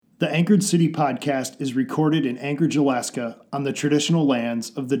The Anchored City podcast is recorded in Anchorage, Alaska, on the traditional lands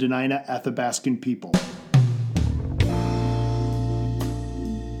of the Dena'ina Athabascan people.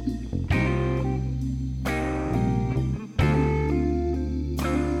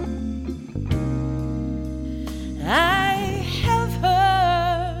 I have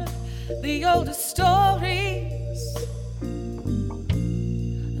heard the oldest stories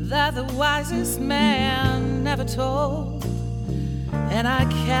that the wisest man never told. And I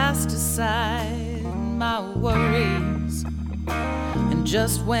cast aside my worries and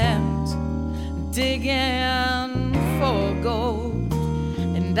just went digging for gold.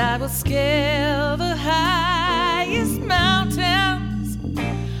 And I will scale the highest mountains,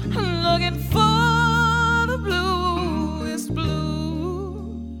 looking for the bluest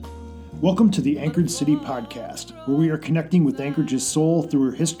blue. Welcome to the Anchored City podcast, where we are connecting with Anchorage's soul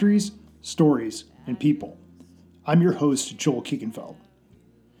through her histories, stories, and people. I'm your host, Joel Kiekenfeld.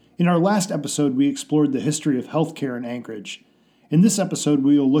 In our last episode, we explored the history of healthcare in Anchorage. In this episode,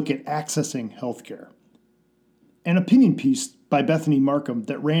 we will look at accessing healthcare. An opinion piece by Bethany Markham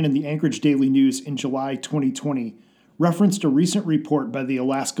that ran in the Anchorage Daily News in July 2020 referenced a recent report by the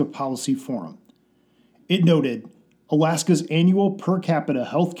Alaska Policy Forum. It noted, Alaska's annual per capita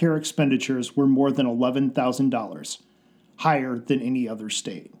healthcare expenditures were more than $11,000, higher than any other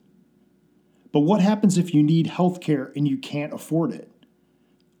state. But what happens if you need health care and you can't afford it?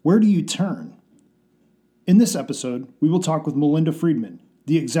 Where do you turn? In this episode, we will talk with Melinda Freemon,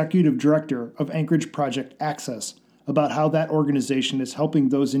 the Executive Director of Anchorage Project Access, about how that organization is helping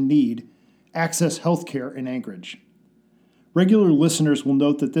those in need access health care in Anchorage. Regular listeners will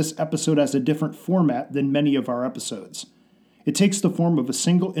note that this episode has a different format than many of our episodes. It takes the form of a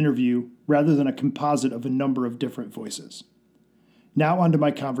single interview rather than a composite of a number of different voices. Now on to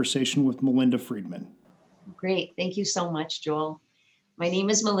my conversation with Melinda Freemon. Great. Thank you so much, Joel. My name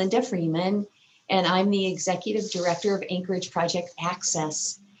is Melinda Freemon, and I'm the Executive Director of Anchorage Project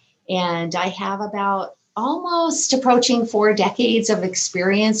Access. And I have about almost approaching 4 decades of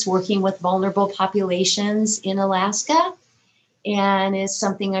experience working with vulnerable populations in Alaska. And it's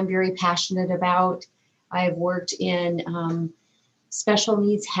something I'm very passionate about. I've worked in special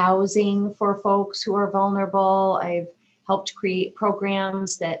needs housing for folks who are vulnerable. I've helped create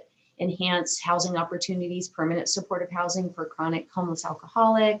programs that enhance housing opportunities, permanent supportive housing for chronic homeless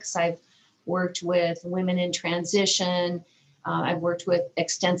alcoholics. I've worked with women in transition. I've worked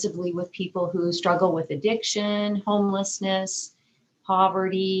extensively with people who struggle with addiction, homelessness,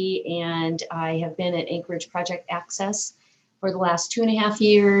 poverty, and I have been at Anchorage Project Access for the last 2.5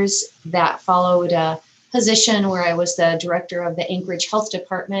 years. That followed a position where I was the director of the Anchorage Health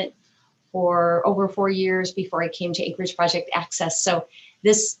Department for over 4 years before I came to Anchorage Project Access. So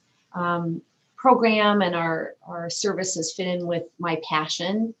this program and our services fit in with my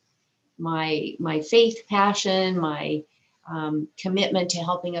passion, my faith passion, my commitment to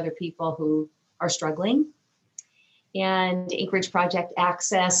helping other people who are struggling. And Anchorage Project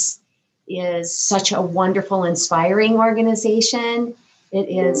Access is such a wonderful, inspiring organization. It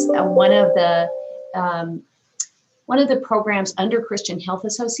is one of the programs under Christian Health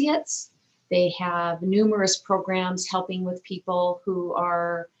Associates. They have numerous programs helping with people who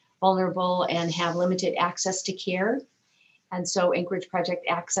are vulnerable and have limited access to care. And so Anchorage Project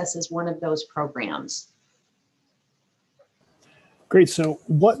Access is one of those programs. Great. So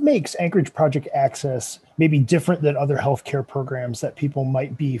what makes Anchorage Project Access maybe different than other healthcare programs that people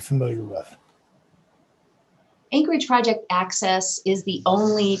might be familiar with? Anchorage Project Access is the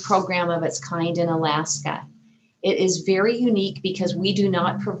only program of its kind in Alaska. It is very unique because we do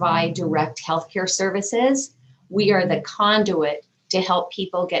not provide direct healthcare services. We are the conduit to help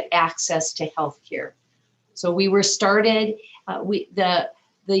people get access to healthcare. So we were started,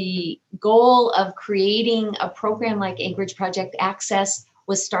 the goal of creating a program like Anchorage Project Access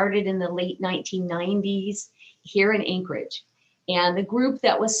was started in the late 1990s here in Anchorage. And the group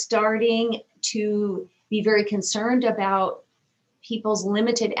that was starting to be very concerned about people's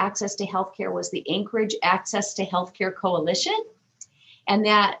limited access to healthcare was the Anchorage Access to Healthcare Coalition. And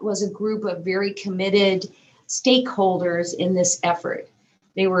that was a group of very committed stakeholders in this effort.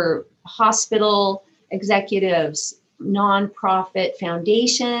 They were hospital executives, nonprofit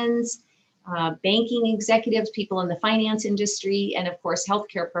foundations, banking executives, people in the finance industry, and of course,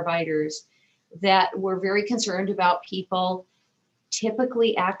 healthcare providers that were very concerned about people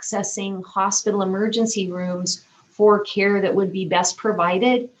typically accessing hospital emergency rooms for care that would be best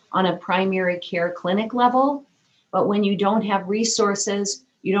provided on a primary care clinic level. But when you don't have resources,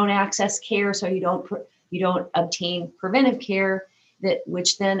 you don't access care, so you don't obtain preventive care,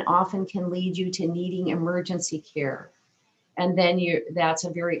 which then often can lead you to needing emergency care. And then that's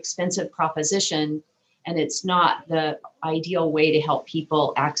a very expensive proposition, and it's not the ideal way to help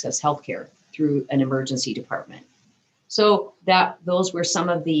people access healthcare through an emergency department. So those were some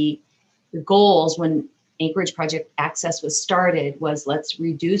of the goals when Anchorage Project Access was started, was let's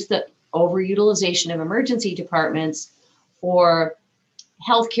reduce the overutilization of emergency departments for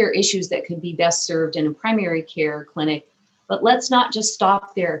healthcare issues that could be best served in a primary care clinic. But let's not just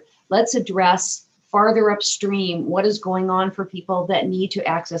stop there. Let's address farther upstream what is going on for people that need to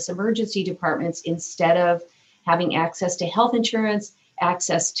access emergency departments instead of having access to health insurance,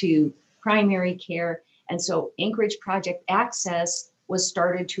 access to primary care. And so Anchorage Project Access was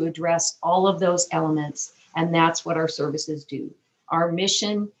started to address all of those elements, and that's what our services do. Our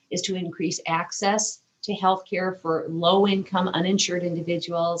mission is to increase access to healthcare for low-income uninsured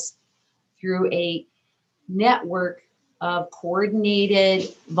individuals through a network of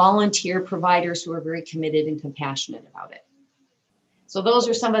coordinated volunteer providers who are very committed and compassionate about it. So those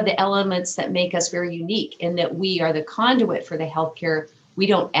are some of the elements that make us very unique, in that we are the conduit for the healthcare. We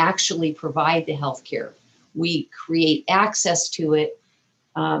don't actually provide the healthcare. We create access to it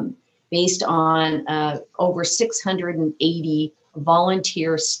based on over 680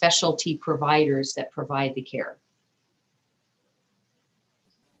 volunteer specialty providers that provide the care.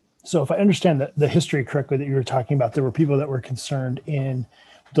 So if I understand the history correctly that you were talking about, there were people that were concerned in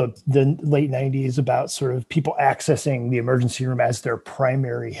the late 90s about sort of people accessing the emergency room as their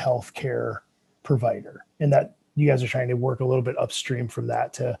primary health care provider, and that you guys are trying to work a little bit upstream from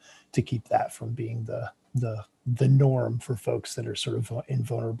that to keep that from being the norm for folks that are sort of in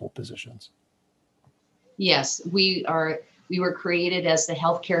vulnerable positions. Yes, we were created as the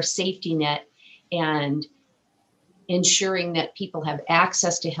healthcare safety net, and ensuring that people have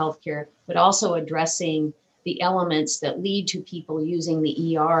access to healthcare, but also addressing the elements that lead to people using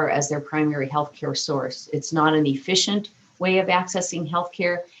the ER as their primary healthcare source. It's not an efficient way of accessing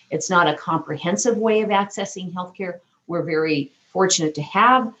healthcare. It's not a comprehensive way of accessing healthcare. We're very fortunate to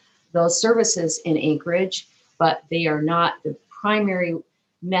have those services in Anchorage, but they are not the primary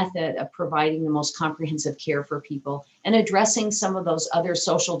method of providing the most comprehensive care for people and addressing some of those other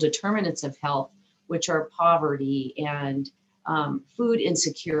social determinants of health, which are poverty and food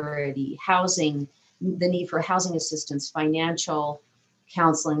insecurity, housing, the need for housing assistance, financial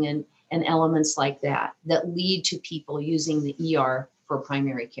counseling, and elements like that lead to people using the ER for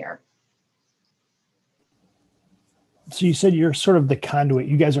primary care. So you said you're sort of the conduit.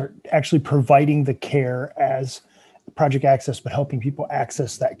 You guys are actually providing the care as Project Access, but helping people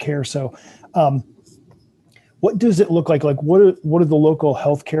access that care. So what does it look like? Like what do the local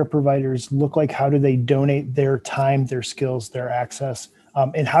healthcare providers look like? How do they donate their time, their skills, their access?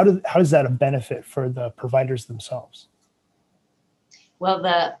 And how does that a benefit for the providers themselves? Well,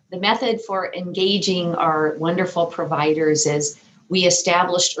 the method for engaging our wonderful providers is we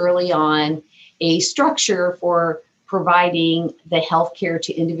established early on a structure for providing the healthcare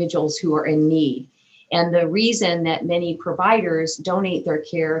to individuals who are in need. And the reason that many providers donate their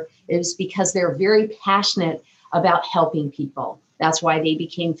care is because they're very passionate about helping people. That's why they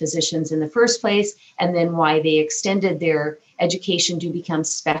became physicians in the first place, and then why they extended their education to become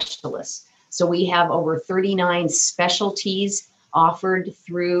specialists. So we have over 39 specialties offered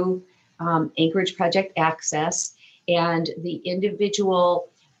through Anchorage Project Access, and the individual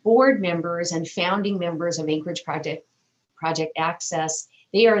board members and founding members of Anchorage Project Access,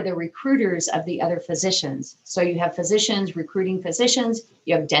 they are the recruiters of the other physicians. So you have physicians recruiting physicians,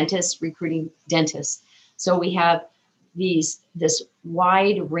 you have dentists recruiting dentists. So we have this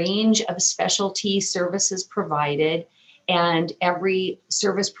wide range of specialty services provided, and every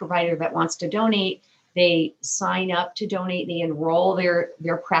service provider that wants to donate, they sign up to donate, they enroll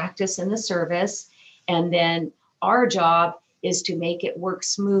their practice in the service, and then our job is to make it work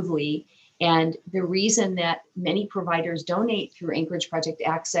smoothly. And the reason that many providers donate through Anchorage Project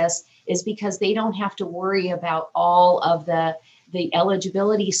Access is because they don't have to worry about all of the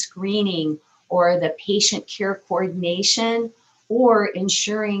eligibility screening or the patient care coordination, or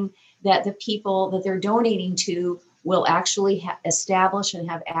ensuring that the people that they're donating to will actually establish and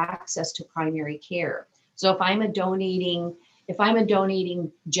have access to primary care. So if I'm a donating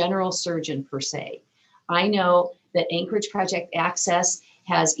general surgeon per se, I know that Anchorage Project Access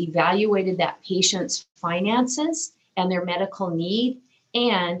has evaluated that patient's finances and their medical need,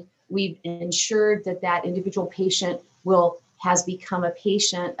 and we've ensured that individual patient has become a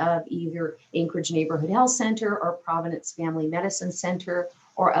patient of either Anchorage Neighborhood Health Center or Providence Family Medicine Center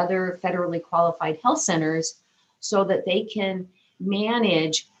or other federally qualified health centers, so that they can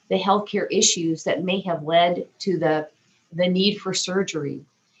manage the healthcare issues that may have led to the need for surgery.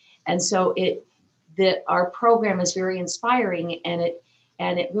 And so that our program is very inspiring, and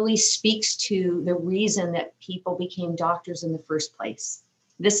it really speaks to the reason that people became doctors in the first place.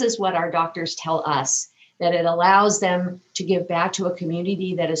 This is what our doctors tell us, that it allows them to give back to a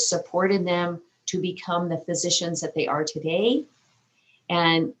community that has supported them to become the physicians that they are today.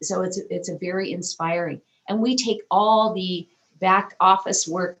 And so it's a very inspiring. And we take all the back office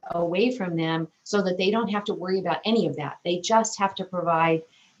work away from them so that they don't have to worry about any of that. They just have to provide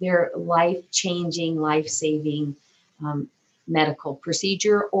their life-changing, life-saving medical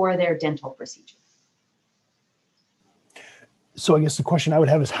procedure or their dental procedure. So I guess the question I would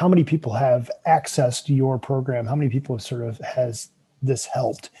have is, how many people have access to your program? How many people has this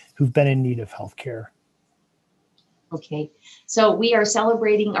helped who've been in need of healthcare? Okay, so we are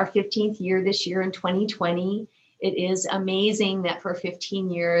celebrating our 15th year this year in 2020. It is amazing that for 15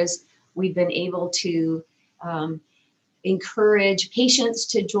 years, we've been able to encourage patients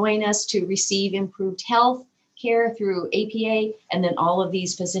to join us to receive improved health care through APA, and then all of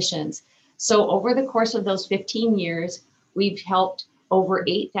these physicians. So over the course of those 15 years, we've helped over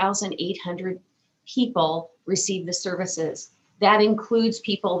 8,800 people receive the services. That includes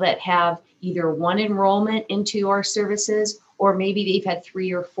people that have either one enrollment into our services, or maybe they've had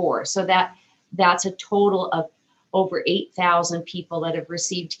 3 or 4. So that's a total of over 8,000 people that have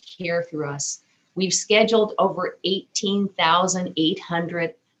received care through us. We've scheduled over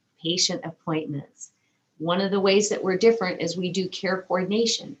 18,800 patient appointments. One of the ways that we're different is we do care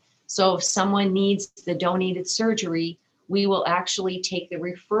coordination. So if someone needs the donated surgery, we will actually take the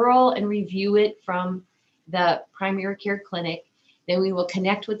referral and review it from the primary care clinic. Then we will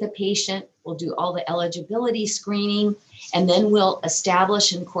connect with the patient, we'll do all the eligibility screening, and then we'll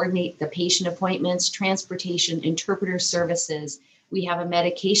establish and coordinate the patient appointments, transportation, interpreter services. We have a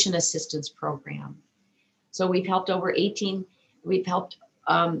medication assistance program. So we've helped coordinate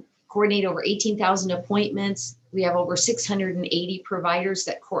over 18,000 appointments. We have over 680 providers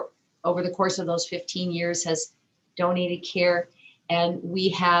that over the course of those 15 years has donated care. And we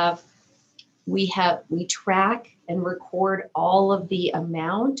track and record all of the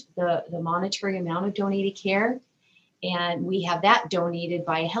amount, the monetary amount of donated care. And we have that donated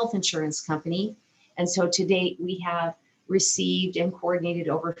by a health insurance company. And so to date, we have received and coordinated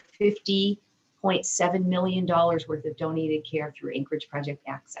over $50.7 million worth of donated care through Anchorage Project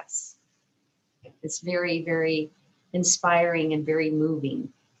Access. It's very, very inspiring and very moving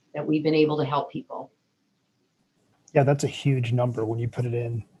that we've been able to help people. Yeah, that's a huge number when you put it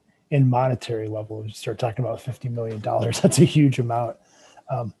in monetary level. You start talking about $50 million. That's a huge amount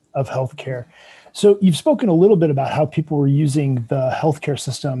of healthcare. So you've spoken a little bit about how people were using the healthcare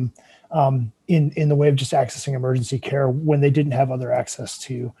system in the way of just accessing emergency care when they didn't have other access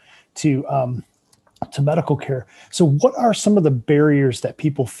to medical care. So what are some of the barriers that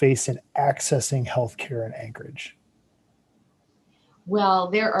people face in accessing healthcare in Anchorage? Well,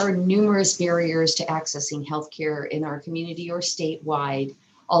 there are numerous barriers to accessing healthcare in our community or statewide,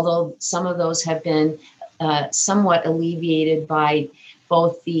 although some of those have been somewhat alleviated by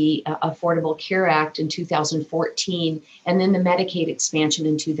both the Affordable Care Act in 2014 and then the Medicaid expansion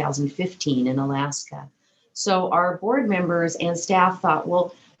in 2015 in Alaska. So our board members and staff thought,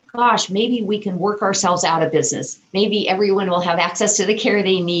 well, gosh, maybe we can work ourselves out of business. Maybe everyone will have access to the care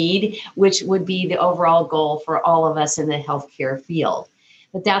they need, which would be the overall goal for all of us in the healthcare field.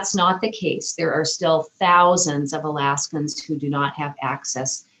 But that's not the case. There are still thousands of Alaskans who do not have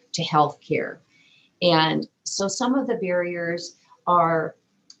access to healthcare. And so some of the barriers are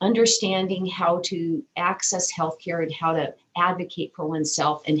understanding how to access healthcare and how to advocate for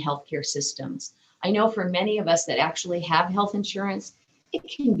oneself in healthcare systems. I know for many of us that actually have health insurance, it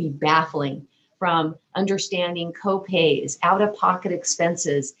can be baffling, from understanding co-pays, out-of-pocket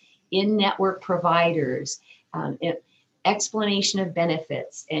expenses, in-network providers, explanation of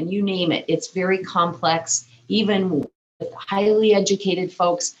benefits, and you name it. It's very complex, even with highly educated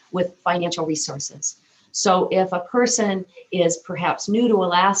folks with financial resources. So if a person is perhaps new to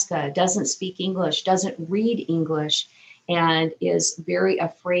Alaska, doesn't speak English, doesn't read English, and is very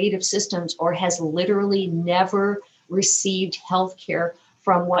afraid of systems, or has literally never received healthcare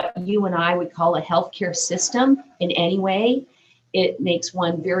from what you and I would call a healthcare system in any way, it makes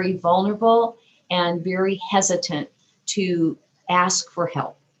one very vulnerable and very hesitant to ask for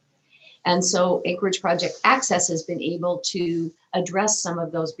help. And so Anchorage Project Access has been able to address some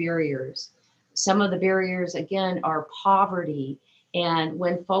of those barriers. Some of the barriers, again, are poverty. And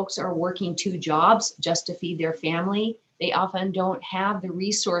when folks are working 2 jobs just to feed their family, they often don't have the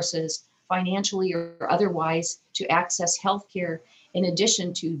resources financially or otherwise to access healthcare in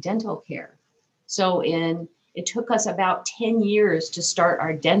addition to dental care. So in It took us about 10 years to start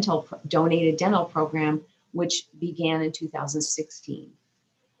our donated dental program, which began in 2016.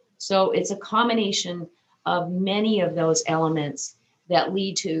 So it's a combination of many of those elements that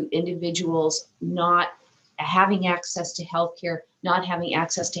lead to individuals not having access to healthcare, not having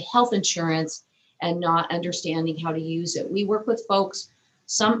access to health insurance, and not understanding how to use it. We work with folks,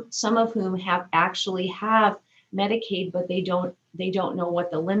 some of whom have Medicaid, but they don't know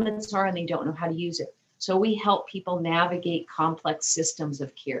what the limits are and they don't know how to use it. So we help people navigate complex systems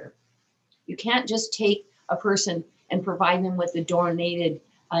of care. You can't just take a person and provide them with a donated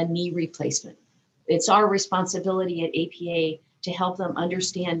knee replacement. It's our responsibility at APA to help them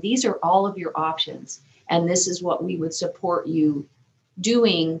understand these are all of your options, and this is what we would support you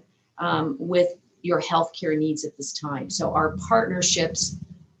doing with your healthcare needs at this time. So our partnerships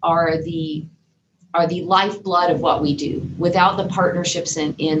are the lifeblood of what we do. Without the partnerships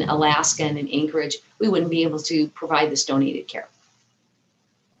in Alaska and in Anchorage, we wouldn't be able to provide this donated care.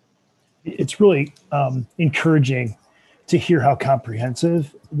 It's really encouraging to hear how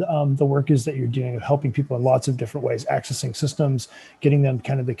comprehensive the work is that you're doing of helping people in lots of different ways, accessing systems, getting them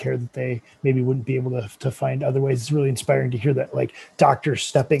kind of the care that they maybe wouldn't be able to find other ways. It's really inspiring to hear that, like, doctors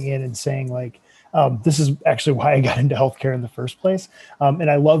stepping in and saying, like, this is actually why I got into healthcare in the first place.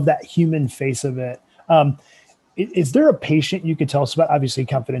 And I love that human face of it. Is there a patient you could tell us about? Obviously,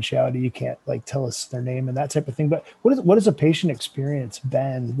 confidentiality, you can't like tell us their name and that type of thing, but what has a patient experience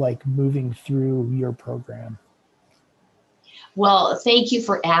been like moving through your program? Well, thank you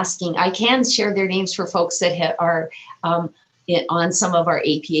for asking. I can share their names for folks that are on some of our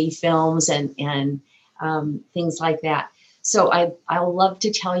APA films and things like that. So I'll love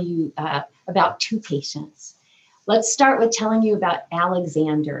to tell you about two patients. Let's start with telling you about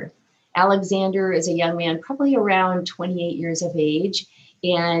Alexander. Alexander is a young man, probably around 28 years of age,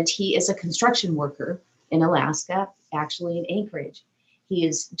 and he is a construction worker in Alaska, actually in Anchorage. He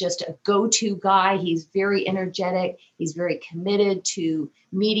is just a go-to guy. He's very energetic. He's very committed to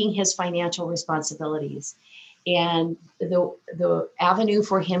meeting his financial responsibilities. And the avenue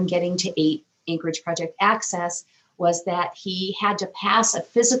for him getting to Anchorage Project Access was that he had to pass a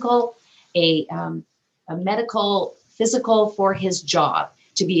physical, a medical physical for his job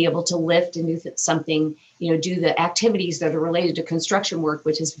to be able to lift and do something, do the activities that are related to construction work,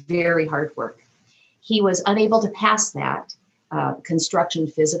 which is very hard work. He was unable to pass that construction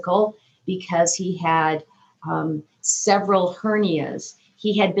physical because he had several hernias.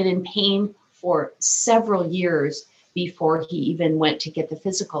 He had been in pain for several years before he even went to get the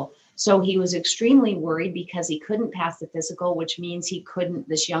physical. So he was extremely worried because he couldn't pass the physical, which means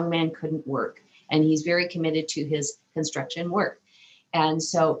this young man couldn't work. And he's very committed to his construction work. And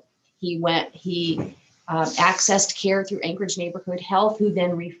so he accessed care through Anchorage Neighborhood Health, who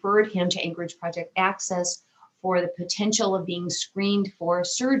then referred him to Anchorage Project Access for the potential of being screened for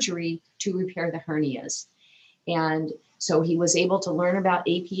surgery to repair the hernias. And so he was able to learn about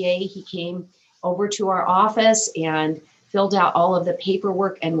APA. He came over to our office and filled out all of the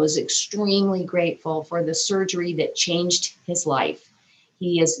paperwork and was extremely grateful for the surgery that changed his life.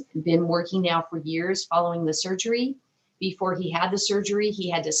 He has been working now for years following the surgery. Before he had the surgery, he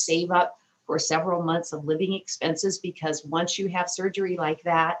had to save up for several months of living expenses because once you have surgery like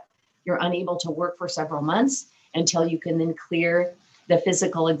that, you're unable to work for several months until you can then clear the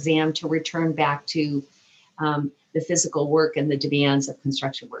physical exam to return back to the physical work and the demands of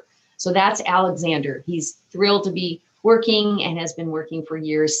construction work. So that's Alexander. He's thrilled to be working and has been working for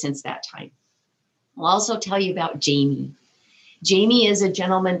years since that time. I'll also tell you about Jamie. Jamie is a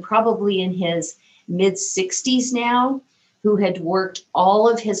gentleman probably in his mid 60s now, who had worked all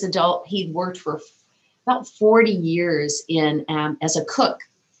of his he'd worked for about 40 years as a cook.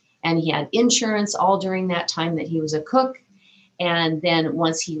 And he had insurance all during that time that he was a cook. And then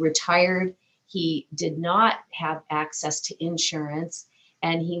once he retired, he did not have access to insurance.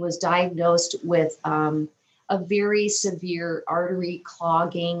 And he was diagnosed with a very severe artery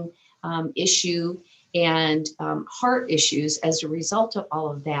clogging issue and heart issues as a result of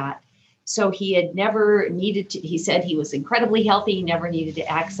all of that. So he had never needed to, he said he was incredibly healthy, he never needed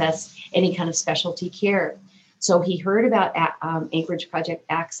to access any kind of specialty care. So he heard about Anchorage Project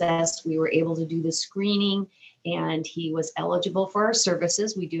Access. We were able to do the screening and he was eligible for our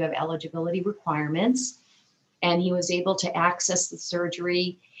services. We do have eligibility requirements. And he was able to access the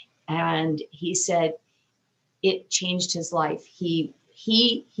surgery. And he said it changed his life. He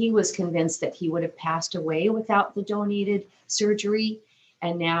was convinced that he would have passed away without the donated surgery.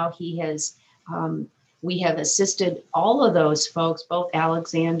 And now he has, we have assisted all of those folks, both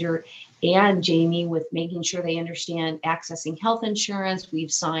Alexander and Jamie, with making sure they understand accessing health insurance.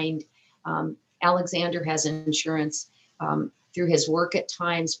 We've signed Alexander has insurance through his work at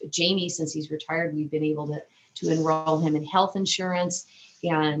times. But Jamie, since he's retired, we've been able to enroll him in health insurance,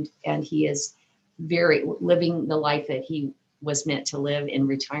 and he is living the life that he was meant to live in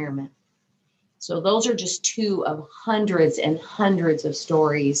retirement. So those are just two of hundreds and hundreds of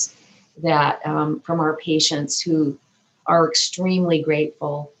stories that from our patients who are extremely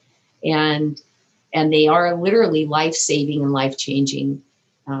grateful, and they are literally life-saving and life-changing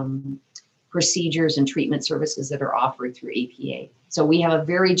procedures and treatment services that are offered through APA. So we have a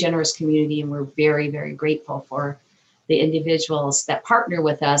very generous community, and we're very, very grateful for the individuals that partner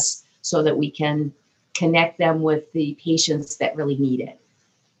with us so that we can connect them with the patients that really need it.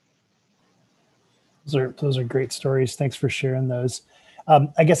 Those are great stories. Thanks for sharing those.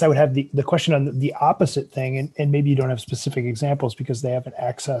 I guess I would have the question on the opposite thing, and maybe you don't have specific examples because they haven't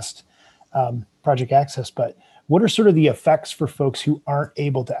accessed Project Access, but what are sort of the effects for folks who aren't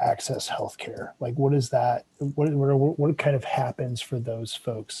able to access healthcare? Like, what is that? What kind of happens for those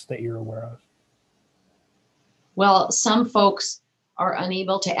folks that you're aware of? Well, some folks are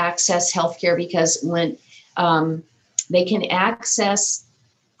unable to access healthcare because when they can access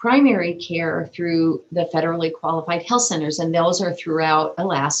primary care through the federally qualified health centers, and those are throughout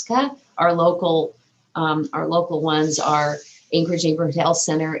Alaska. Our local ones are Anchorage Neighborhood Health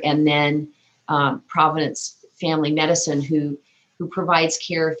Center, and then Providence Family Medicine, who provides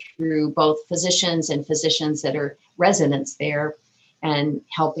care through both physicians and physicians that are residents there, and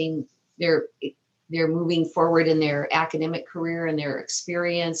helping they're moving forward in their academic career and their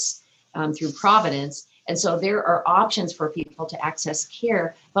experience through Providence. And so there are options for people to access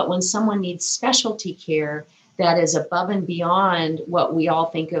care. But when someone needs specialty care that is above and beyond what we all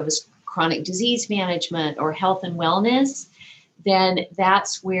think of as chronic disease management or health and wellness, then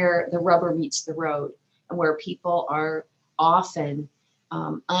that's where the rubber meets the road, and where people are often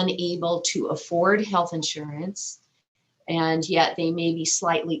unable to afford health insurance, and yet they may be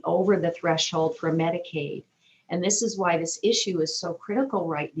slightly over the threshold for Medicaid. And this is why this issue is so critical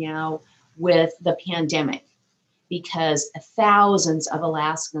right now with the pandemic, because thousands of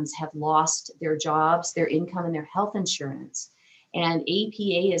Alaskans have lost their jobs, their income, and their health insurance. And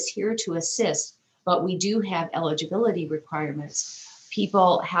APA is here to assist, but we do have eligibility requirements.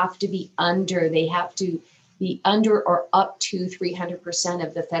 People have to be under or up to 300%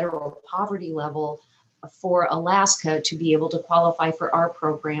 of the federal poverty level for Alaska to be able to qualify for our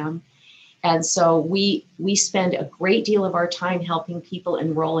program. And so we spend a great deal of our time helping people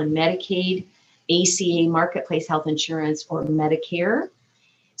enroll in Medicaid, ACA, Marketplace Health Insurance, or Medicare,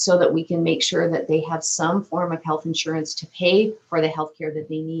 so that we can make sure that they have some form of health insurance to pay for the health care that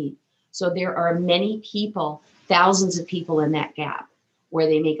they need. So there are many people, thousands of people in that gap, where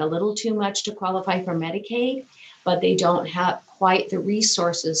they make a little too much to qualify for Medicaid, but they don't have quite the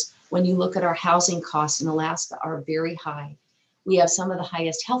resources. When you look at our housing costs in Alaska are very high. We have some of the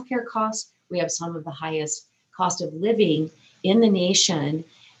highest healthcare costs. We have some of the highest cost of living in the nation.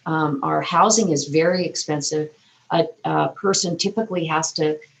 Our housing is very expensive. A person typically has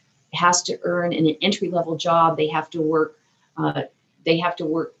to earn in an entry-level job. They have to work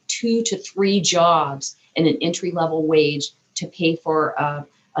 2 to 3 jobs in an entry-level wage to pay for a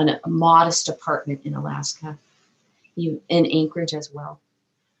modest apartment in Alaska, in Anchorage as well.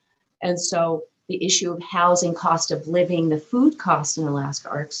 And so the issue of housing, cost of living, the food costs in Alaska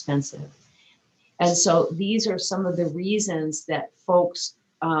are expensive. And so these are some of the reasons that folks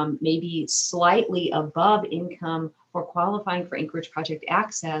may be slightly above income for qualifying for Anchorage Project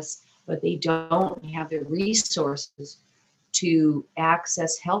Access, but they don't have the resources to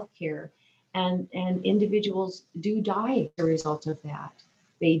access healthcare. And individuals do die as a result of that.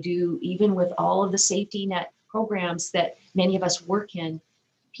 They do, even with all of the safety net programs that many of us work in,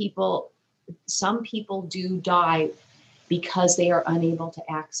 some people do die because they are unable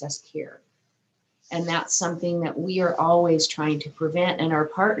to access care. And that's something that we are always trying to prevent, and our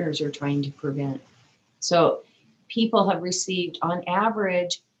partners are trying to prevent. So people have received, on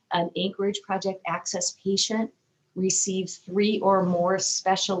average, an Anchorage Project Access patient receives 3 or more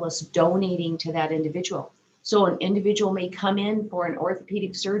specialists donating to that individual. So an individual may come in for an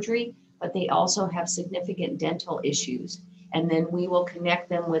orthopedic surgery, but they also have significant dental issues. And then we will connect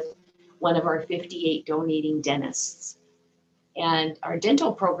them with one of our 58 donating dentists. And our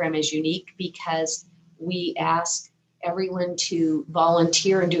dental program is unique because we ask everyone to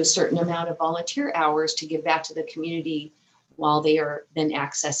volunteer and do a certain amount of volunteer hours to give back to the community while they are then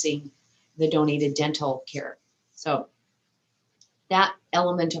accessing the donated dental care. So that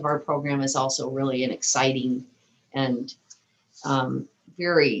element of our program is also really an exciting and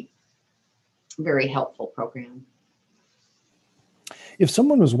very, very helpful program. if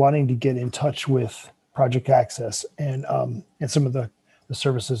someone was wanting to get in touch with Project Access and some of the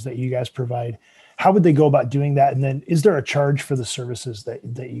services that you guys provide, how would they go about doing that? And then is there a charge for the services that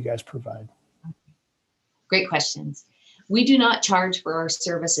you guys provide? Great questions. We do not charge for our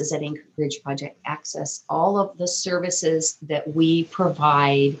services at Anchorage Project Access. All of the services that we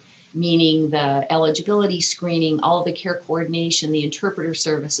provide, meaning the eligibility screening, all of the care coordination, the interpreter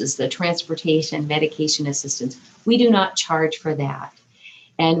services, the transportation, medication assistance, we do not charge for that.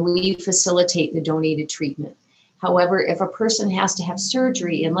 And we facilitate the donated treatment. However, if a person has to have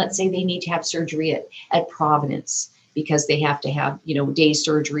surgery, and let's say they need to have surgery at Providence because they have to have, day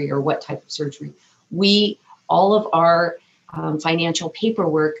surgery or what type of surgery, all of our financial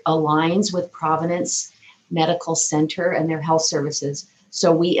paperwork aligns with Providence Medical Center and their health services.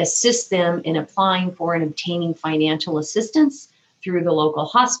 So we assist them in applying for and obtaining financial assistance through the local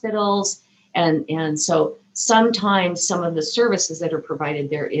hospitals. And so sometimes some of the services that are provided,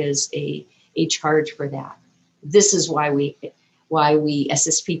 there is a charge for that. This is why we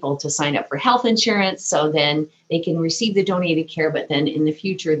assist people to sign up for health insurance, so then they can receive the donated care, but then in the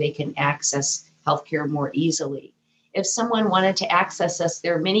future they can access healthcare more easily. If someone wanted to access us,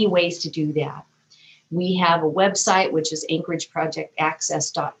 there are many ways to do that. We have a website, which is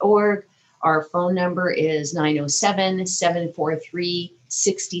anchorageprojectaccess.org. Our phone number is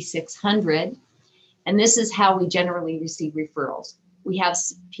 907-743-6600. And this is how we generally receive referrals. We have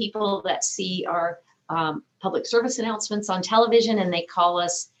people that see our public service announcements on television, and they call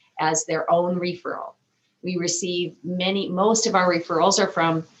us as their own referral. We receive most of our referrals are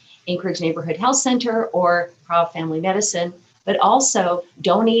from Anchorage Neighborhood Health Center or Proud Family Medicine, but also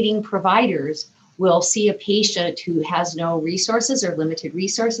donating providers will see a patient who has no resources or limited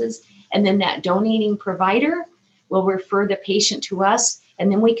resources, and then that donating provider will refer the patient to us,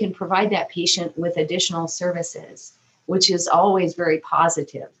 and then we can provide that patient with additional services, which is always very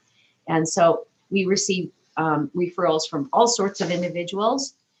positive. And so we receive referrals from all sorts of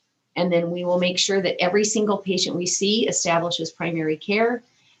individuals, and then we will make sure that every single patient we see establishes primary care,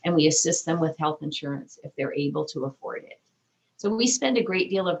 and we assist them with health insurance if they're able to afford it. So we spend a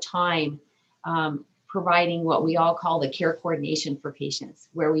great deal of time providing what we all call the care coordination for patients,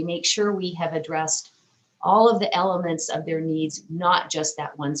 where we make sure we have addressed all of the elements of their needs, not just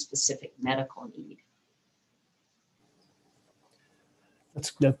that one specific medical need.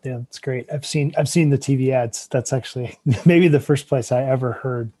 That's great. I've seen the TV ads. That's actually maybe the first place I ever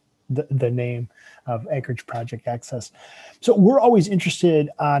heard the name of Anchorage Project Access. So we're always interested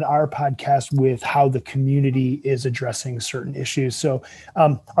on our podcast with how the community is addressing certain issues. So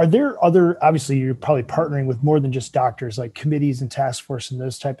are there obviously you're probably partnering with more than just doctors, like committees and task force and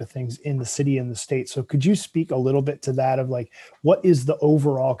those type of things in the city and the state. So could you speak a little bit to that of like, what is the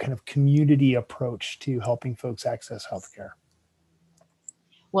overall kind of community approach to helping folks access healthcare?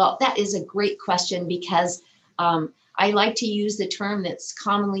 Well, that is a great question because I like to use the term that's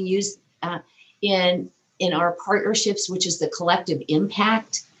commonly used in our partnerships, which is the collective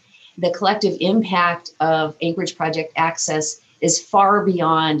impact. The collective impact of Anchorage Project Access is far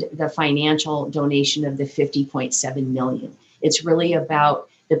beyond the financial donation of the $50.7 million. It's really about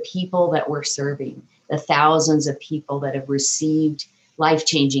the people that we're serving, the thousands of people that have received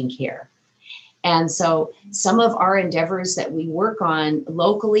life-changing care. And so some of our endeavors that we work on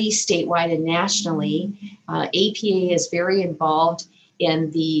locally, statewide, and nationally, APA is very involved in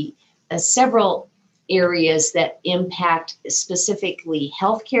the several areas that impact specifically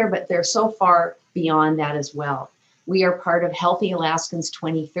healthcare, but they're so far beyond that as well. We are part of Healthy Alaskans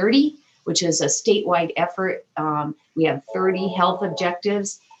 2030, which is a statewide effort. We have 30 health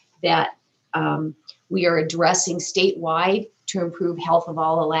objectives that we are addressing statewide to improve health of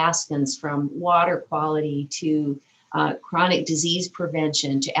all Alaskans, from water quality to chronic disease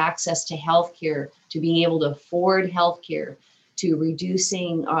prevention, to access to healthcare, to being able to afford healthcare, to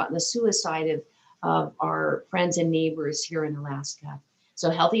reducing the suicide of our friends and neighbors here in Alaska. So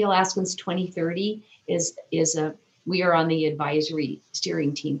Healthy Alaskans 2030 we are on the advisory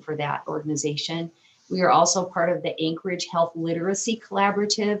steering team for that organization. We are also part of the Anchorage Health Literacy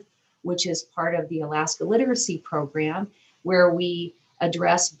Collaborative, which is part of the Alaska Literacy Program, where we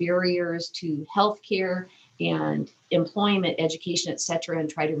address barriers to healthcare and employment, education, et cetera, and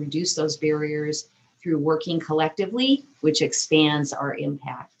try to reduce those barriers through working collectively, which expands our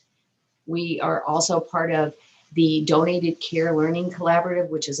impact. We are also part of the Donated Care Learning Collaborative,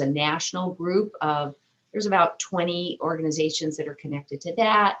 which is a national group of, there's about 20 organizations that are connected to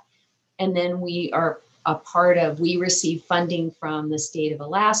that. And then we are we receive funding from the state of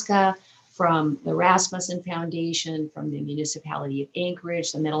Alaska, from the Rasmussen Foundation, from the Municipality of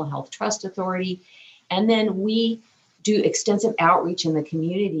Anchorage, the Mental Health Trust Authority. And then we do extensive outreach in the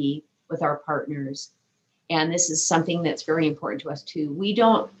community with our partners. And this is something that's very important to us too.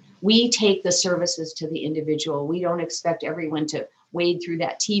 We take the services to the individual. We don't expect everyone to wade through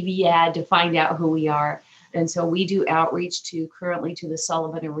that TV ad to find out who we are. And so we do outreach currently to the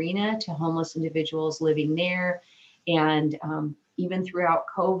Sullivan Arena, to homeless individuals living there. And even throughout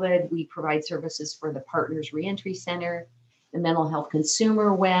COVID, we provide services for the Partners Reentry Center, the Mental Health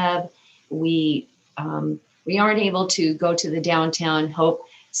Consumer Web. We aren't able to go to the Downtown Hope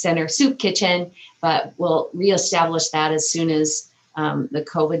Center Soup Kitchen, but we'll reestablish that as soon as the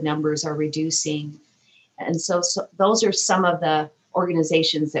COVID numbers are reducing. And so those are some of the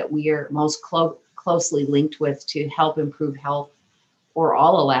organizations that we are most closely linked with to help improve health for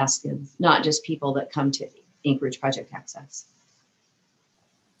all Alaskans, not just people that come to Anchorage Project Access.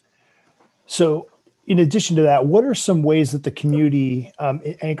 So in addition to that, what are some ways that the community,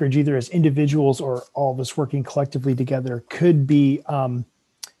 Anchorage, either as individuals or all of us working collectively together, could be,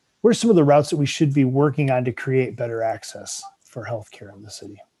 what are some of the routes that we should be working on to create better access for healthcare in the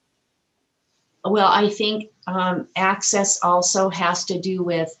city? Well, I think access also has to do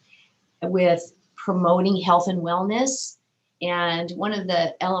with promoting health and wellness. And one of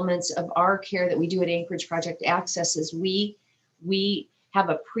the elements of our care that we do at Anchorage Project Access is we have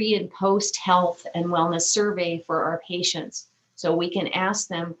a pre and post health and wellness survey for our patients. So we can ask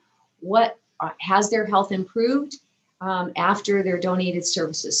them, what has their health improved after their donated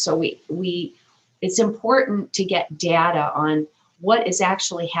services? So it's important to get data on what is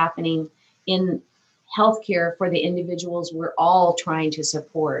actually happening in healthcare for the individuals we're all trying to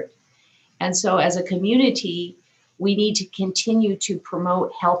support. And so as a community, we need to continue to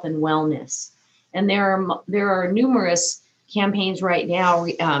promote health and wellness. And there are numerous campaigns right now,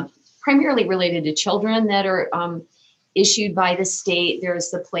 primarily related to children, that are issued by the state.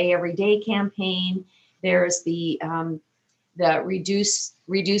 There's the Play Every Day campaign. There's the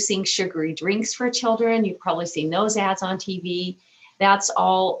reducing sugary drinks for children. You've probably seen those ads on TV. That's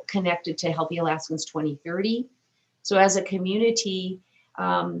all connected to Healthy Alaskans 2030. So as a community,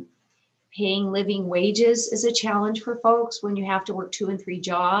 paying living wages is a challenge for folks. When you have to work 2 and 3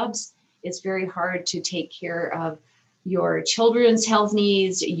 jobs, it's very hard to take care of your children's health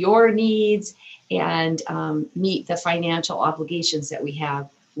needs, your needs, and meet the financial obligations that we have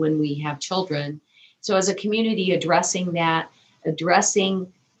when we have children. So as a community, addressing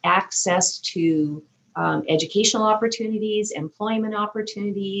access to educational opportunities, employment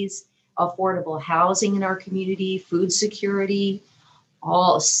opportunities, affordable housing in our community, food security,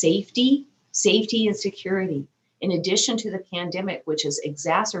 all safety and security. In addition to the pandemic, which has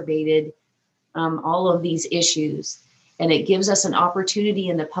exacerbated all of these issues. And it gives us an opportunity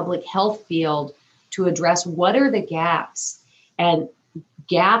in the public health field to address what are the gaps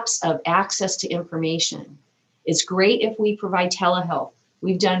of access to information. It's great if we provide telehealth.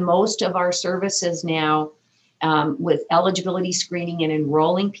 We've done most of our services now with eligibility screening and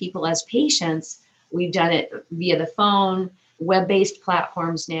enrolling people as patients. We've done it via the phone, web-based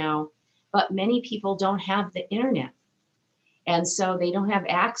platforms now, but many people don't have the internet. And so they don't have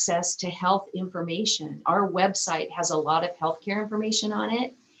access to health information. Our website has a lot of healthcare information on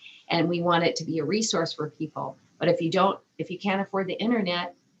it, and we want it to be a resource for people. But if you can't afford the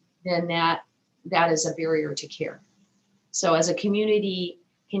internet, then that is a barrier to care. So as a community,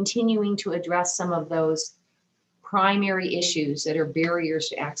 continuing to address some of those primary issues that are barriers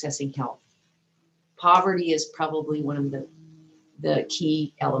to accessing health. Poverty is probably one of the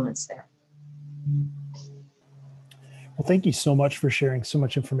key elements there. Well, thank you so much for sharing so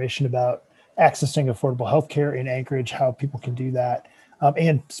much information about accessing affordable healthcare in Anchorage, how people can do that,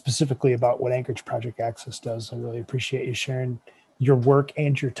 and specifically about what Anchorage Project Access does. I really appreciate you sharing your work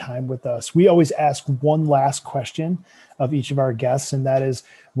and your time with us. We always ask one last question of each of our guests, and that is,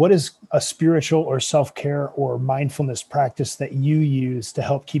 what is a spiritual or self-care or mindfulness practice that you use to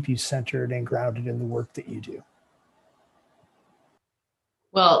help keep you centered and grounded in the work that you do?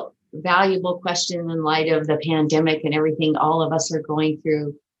 Well, valuable question in light of the pandemic and everything all of us are going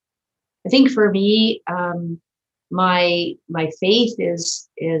through. I think for me, my faith is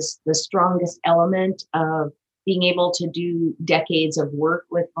the strongest element of being able to do decades of work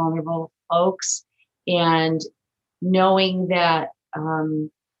with vulnerable folks, and knowing that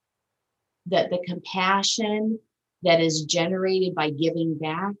that the compassion that is generated by giving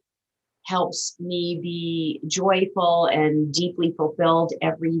back helps me be joyful and deeply fulfilled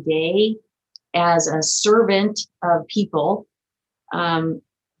every day as a servant of people.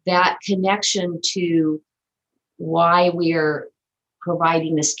 That connection to why we are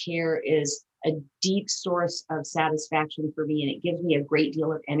providing this care is a deep source of satisfaction for me, and it gives me a great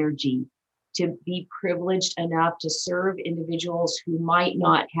deal of energy. to be privileged enough to serve individuals who might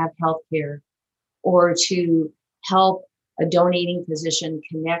not have health care, or to help a donating physician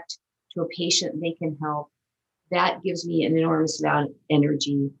connect to a patient they can help, that gives me an enormous amount of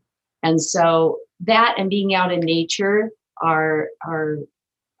energy. And so that and being out in nature are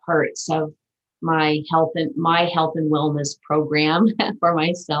parts of my health and wellness program for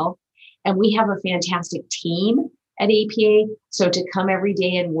myself. And we have a fantastic team at APA. So to come every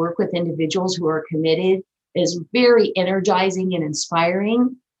day and work with individuals who are committed is very energizing and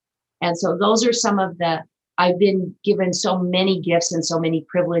inspiring. And so those are some of I've been given so many gifts and so many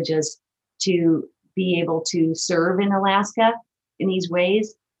privileges to be able to serve in Alaska in these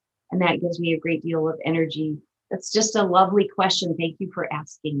ways. And that gives me a great deal of energy. That's just a lovely question. Thank you for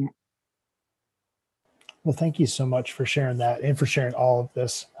asking it. Well, thank you so much for sharing that and for sharing all of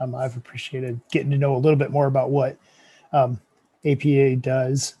this. I've appreciated getting to know a little bit more about what APA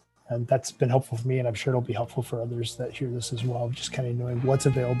does. And that's been helpful for me, and I'm sure it'll be helpful for others that hear this as well, just kind of knowing what's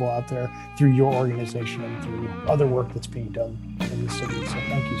available out there through your organization and through other work that's being done in the city. So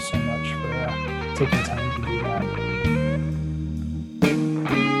thank you so much for taking time to do that.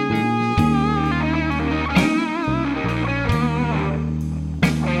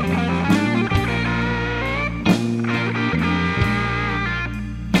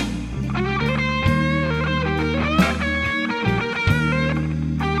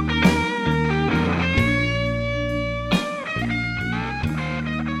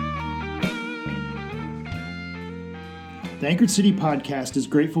 The Anchored City Podcast is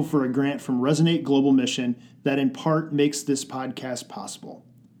grateful for a grant from Resonate Global Mission that in part makes this podcast possible.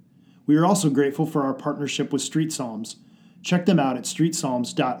 We are also grateful for our partnership with Street Psalms. Check them out at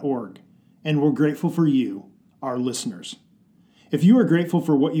streetpsalms.org. And we're grateful for you, our listeners. If you are grateful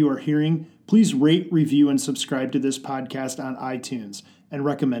for what you are hearing, please rate, review, and subscribe to this podcast on iTunes and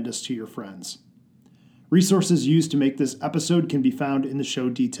recommend us to your friends. Resources used to make this episode can be found in the show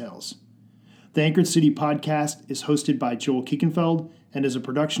details. The Anchored City Podcast is hosted by Joel Kiekenfeld and is a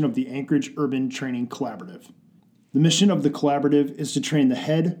production of the Anchorage Urban Training Collaborative. The mission of the collaborative is to train the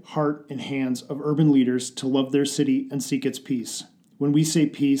head, heart, and hands of urban leaders to love their city and seek its peace. When we say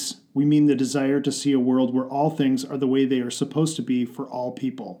peace, we mean the desire to see a world where all things are the way they are supposed to be for all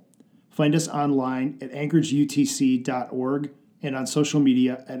people. Find us online at anchorageutc.org and on social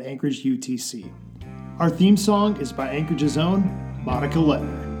media at AnchorageUTC. Our theme song is by Anchorage's own Monica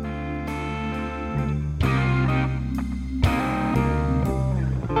Lettner.